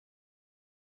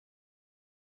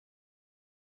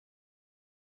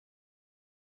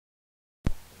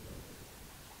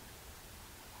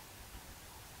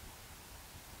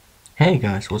Hey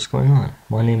guys, what's going on?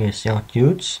 My name is Jout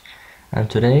Utes, and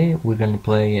today we're gonna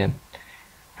play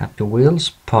Happy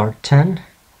Wheels Part 10.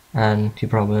 And you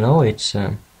probably know it's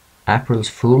April's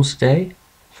Fool's Day,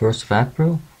 1st of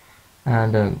April.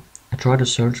 And I tried to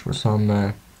search for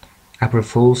some April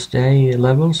Fool's Day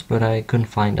levels, but I couldn't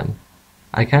find them.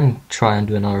 I can try and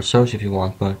do another search if you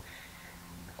want, but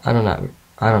I don't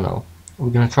know.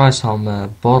 We're gonna try some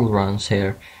bottle runs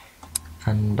here.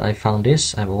 And I found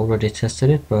this. I've already tested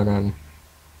it, but we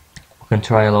can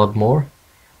try a lot more,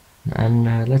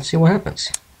 and let's see what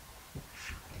happens.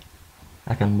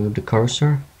 I can move the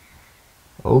cursor.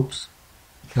 Oops,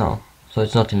 no, so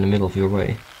it's not in the middle of your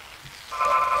way.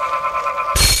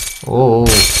 Oh,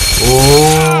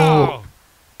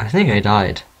 I think I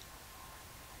died.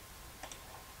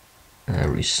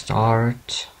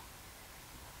 Restart.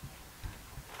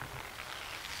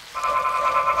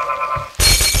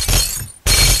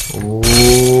 Oh,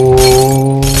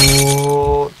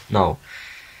 no.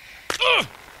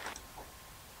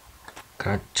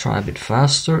 Gotta try a bit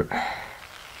faster.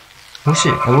 I wish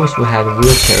we had a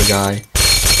wheelchair guy.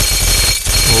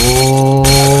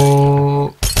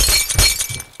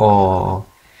 Oh.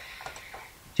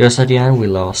 Just at the end we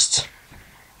lost.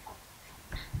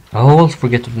 I always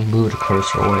forget to move the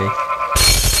cursor away.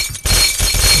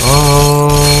 Oh,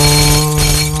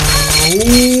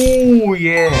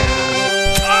 yeah.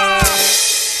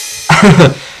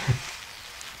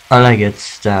 And I get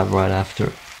stabbed right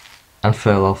after and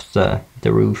fell off the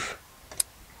roof.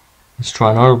 Let's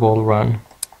try another ball run.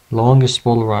 Longest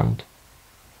ball run.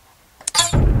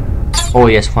 Oh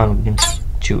yes, finally we can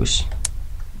choose.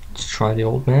 Let's try the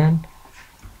old man.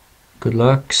 Good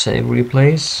luck, save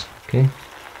replays. Okay.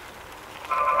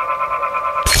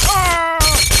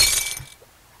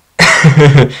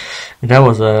 That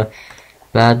was a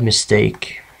bad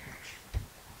mistake.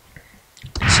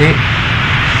 See?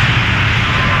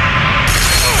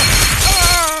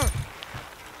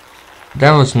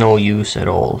 That was no use at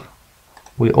all.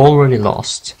 We already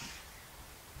lost.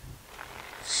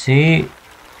 See?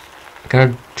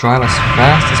 Gotta drive as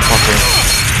fast as possible.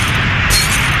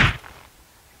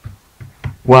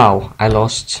 Wow, I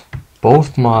lost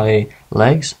both my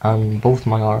legs and both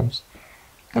my arms.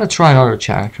 Gotta try another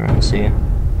character and see.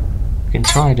 We can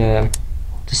try the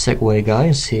Segway guy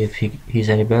and see if he's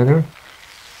any better.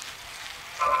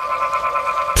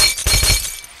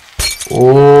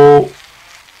 Oh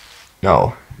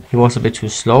no, he was a bit too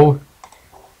slow.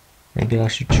 Maybe I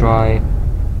should try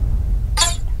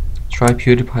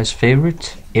PewDiePie's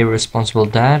favorite, Irresponsible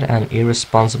Dad and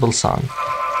Irresponsible Son.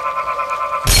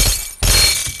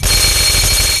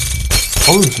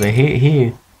 Obviously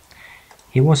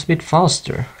he was a bit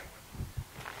faster.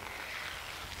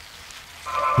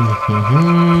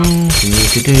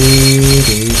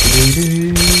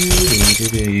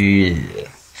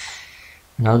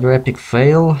 Another epic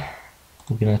fail.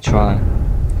 We're gonna try.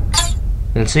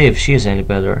 Let's see if she's any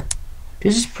better.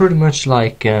 This is pretty much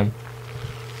like the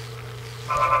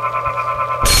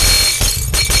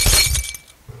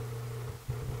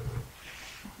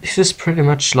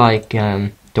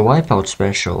Wipeout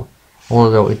special,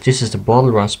 although this is the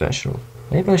bottle run special.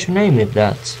 Maybe I should name it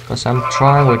that, because I'm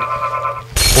trying with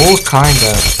all kind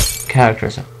of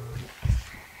characters.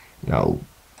 No,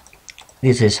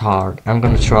 this is hard. I'm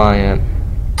gonna try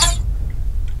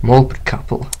Moped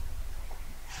Couple.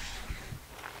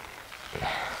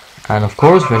 And of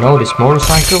course we know this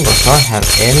motorcycle does not have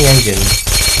any engine.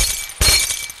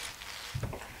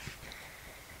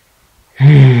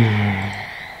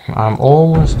 I'm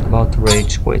almost about to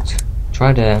rage quit.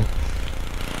 Try the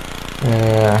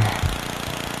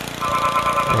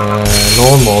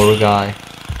lawnmower guy.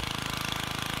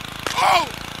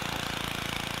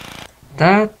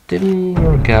 That didn't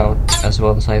work out as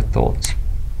well as I thought.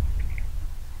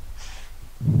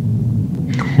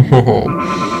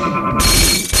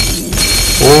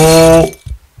 Oh,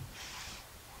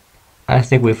 I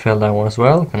think we failed that one as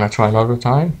well. Can I try another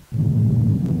time?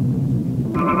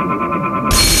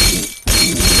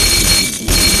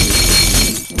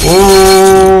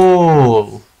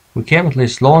 Oh, we came at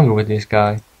least longer with this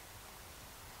guy.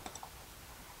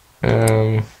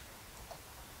 Oh,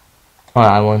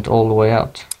 I went all the way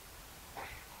out.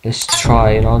 Let's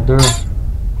try another.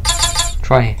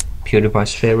 Try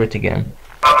PewDiePie's favorite again.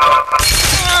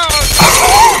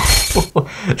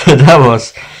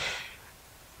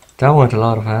 That went a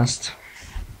lot of fast.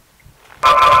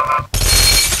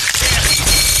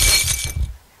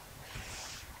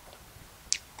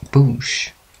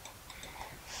 Boosh.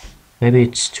 Maybe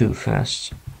it's too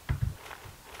fast.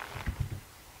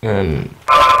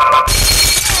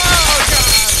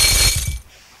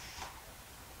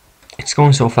 It's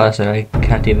going so fast that I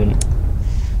can't even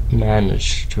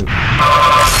manage to.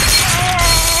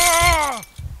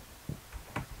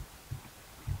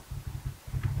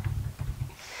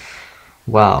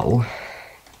 Wow.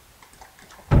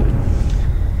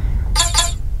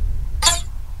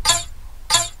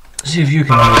 See if you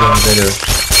can do it better.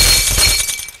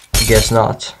 Guess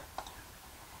not.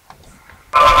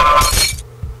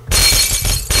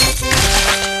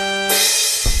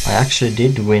 I actually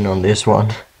did win on this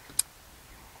one.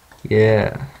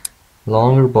 Yeah.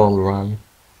 Longer ball run.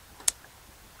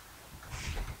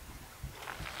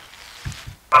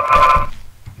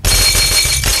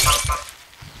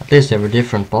 At least there were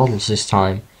different bottles this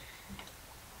time.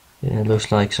 Yeah, it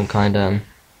looks like some kind of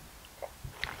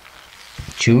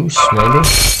juice, maybe.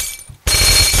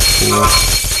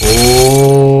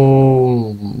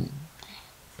 Oh.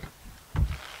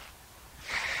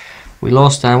 We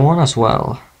lost that one as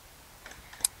well.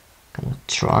 Gonna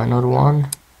try another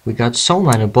one. We got so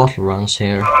many bottle runs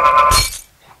here.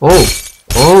 Oh!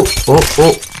 Oh! Oh!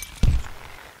 Oh!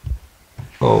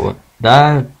 Oh,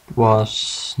 that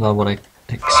was not what I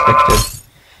expected.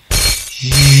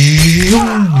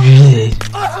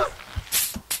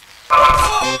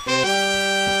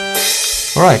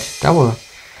 Alright, that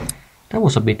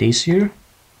was a bit easier.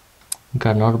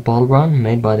 Got another ball run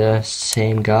made by the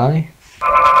same guy.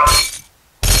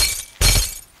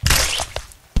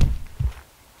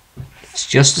 It's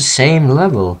just the same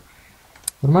level.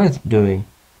 What am I doing?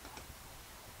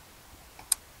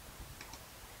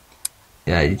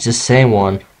 Yeah, it's the same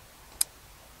one.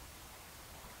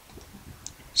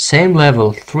 Same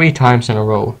level 3 times in a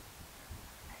row.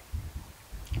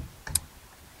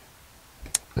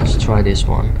 Let's try this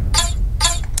one.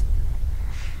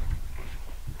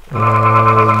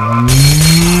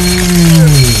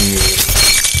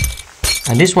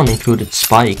 And this one included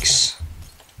spikes.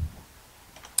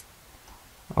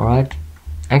 Alright,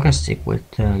 I can stick with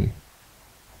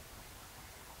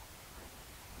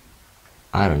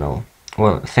I don't know.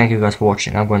 Well, thank you guys for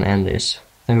watching. I'm gonna end this.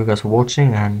 Thank you guys for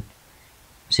watching, and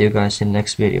see you guys in the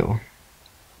next video.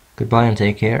 Goodbye and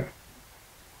take care.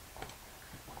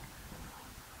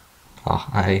 Oh,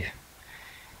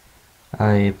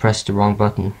 I pressed the wrong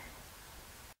button.